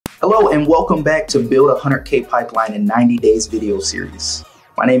Hello and welcome back to Build a 100K Pipeline in 90 Days video series.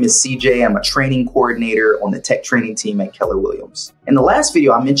 My name is CJ. I'm a training coordinator on the tech training team at Keller Williams. In the last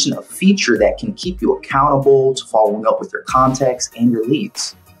video, I mentioned a feature that can keep you accountable to following up with your contacts and your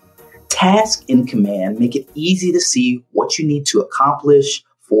leads. Tasks in Command make it easy to see what you need to accomplish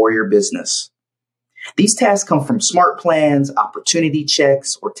for your business. These tasks come from smart plans, opportunity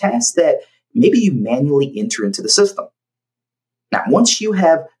checks, or tasks that maybe you manually enter into the system. Now, once you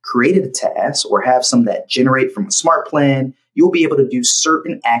have created a task or have some that generate from a smart plan, you'll be able to do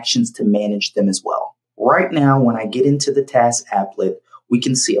certain actions to manage them as well. Right now, when I get into the task applet, we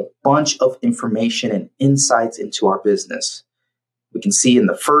can see a bunch of information and insights into our business. We can see in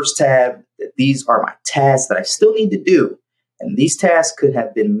the first tab that these are my tasks that I still need to do. And these tasks could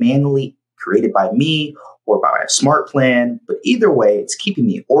have been manually created by me or by a smart plan, but either way, it's keeping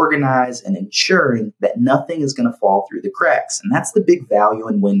me organized and ensuring that nothing is going to fall through the cracks. And that's the big value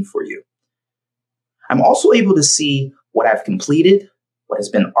and win for you. I'm also able to see what I've completed, what has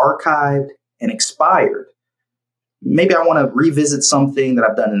been archived and expired. Maybe I want to revisit something that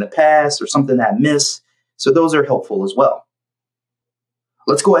I've done in the past or something that I missed. So those are helpful as well.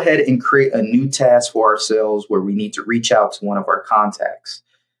 Let's go ahead and create a new task for ourselves where we need to reach out to one of our contacts.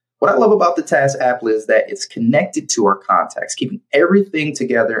 What I love about the task applet is that it's connected to our contacts, keeping everything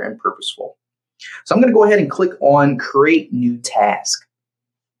together and purposeful. So I'm going to go ahead and click on Create New Task.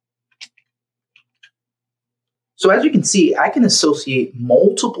 So as you can see, I can associate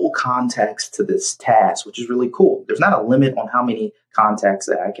multiple contacts to this task, which is really cool. There's not a limit on how many contacts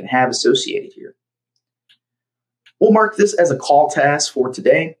that I can have associated here. We'll mark this as a call task for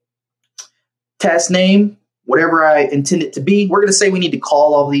today. Task name, whatever I intend it to be. We're going to say we need to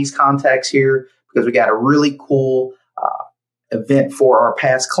call all these contacts here because we got a really cool event for our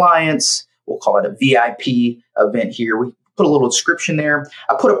past clients. We'll call it a VIP event here. We put a little description there.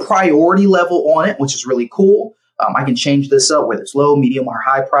 I put a priority level on it, which is really cool. I can change this up, whether it's low, medium, or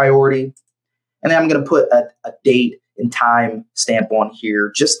high priority. And then I'm going to put a date and time stamp on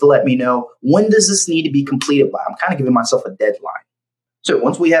here just to let me know when does this need to be completed by. I'm kind of giving myself a deadline. So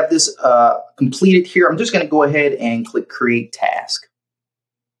once we have this completed here, I'm just going to go ahead and click Create Task.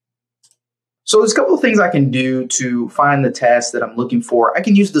 So there's a couple of things I can do to find the task that I'm looking for. I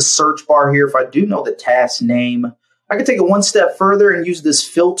can use the search bar here if I do know the task name. I can take it one step further and use this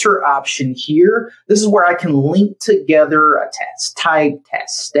filter option here. This is where I can link together a task type,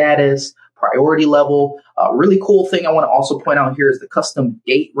 task status, priority level. A really cool thing I want to also point out here is the custom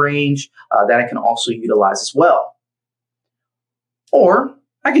date range that I can also utilize as well. Or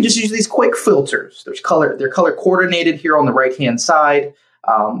I can just use these quick filters. They're color coordinated here on the right-hand side.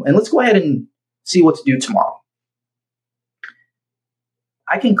 And let's go ahead and see what to do tomorrow.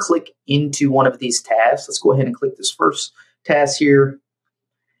 I can click into one of these tasks. Let's go ahead and click this first task here.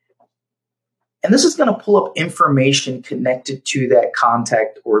 And this is going to pull up information connected to that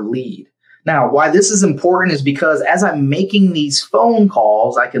contact or lead. Now, why this is important is because as I'm making these phone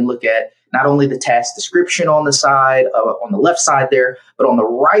calls, I can look at not only the task description on the side, on the left side there, but on the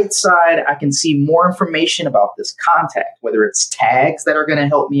right side, I can see more information about this contact, whether it's tags that are going to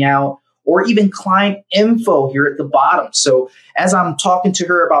help me out, or even client info here at the bottom. So as I'm talking to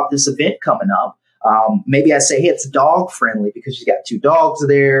her about this event coming up, maybe I say, hey, it's dog friendly because she's got 2 dogs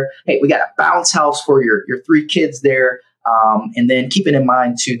there. Hey, we got a bounce house for your 3 kids there. And then keeping in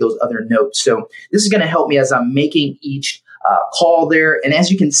mind too those other notes. So this is going to help me as I'm making each call there. And as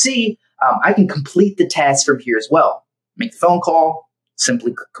you can see, I can complete the task from here as well. Make the phone call,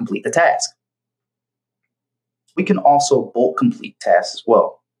 simply complete the task. We can also bulk complete tasks as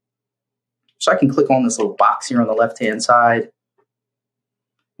well. So I can click on this little box here on the left-hand side.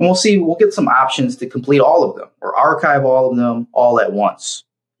 And we'll get some options to complete all of them or archive all of them all at once,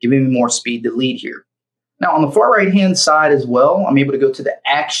 giving me more speed to lead here. Now on the far right-hand side as well, I'm able to go to the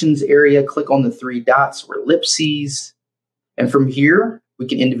actions area, click on the 3 dots or ellipses. And from here, we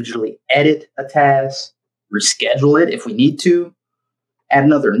can individually edit a task, reschedule it if we need to, add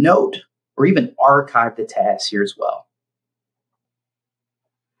another note, or even archive the task here as well.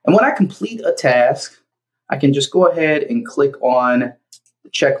 And when I complete a task, I can just go ahead and click on the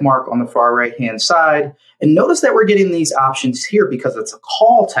check mark on the far right-hand side. And notice that we're getting these options here because it's a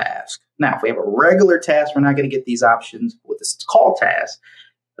call task. Now, if we have a regular task, we're not going to get these options with this call task.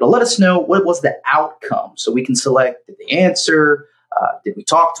 It'll let us know what was the outcome. So we can select, did they answer? Did we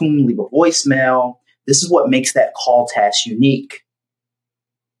talk to them, leave a voicemail? This is what makes that call task unique.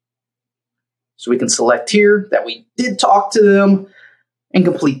 So we can select here that we did talk to them and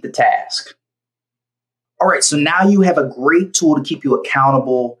complete the task. All right, so now you have a great tool to keep you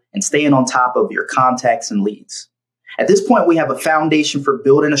accountable and staying on top of your contacts and leads. At this point, we have a foundation for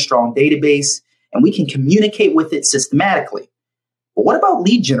building a strong database, and we can communicate with it systematically. But what about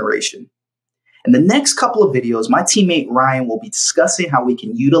lead generation? In the next couple of videos, my teammate Ryan will be discussing how we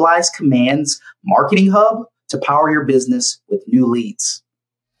can utilize Command's Marketing Hub to power your business with new leads.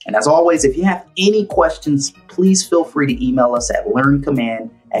 And as always, if you have any questions, please feel free to email us at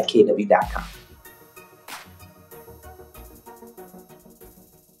learncommand@kw.com.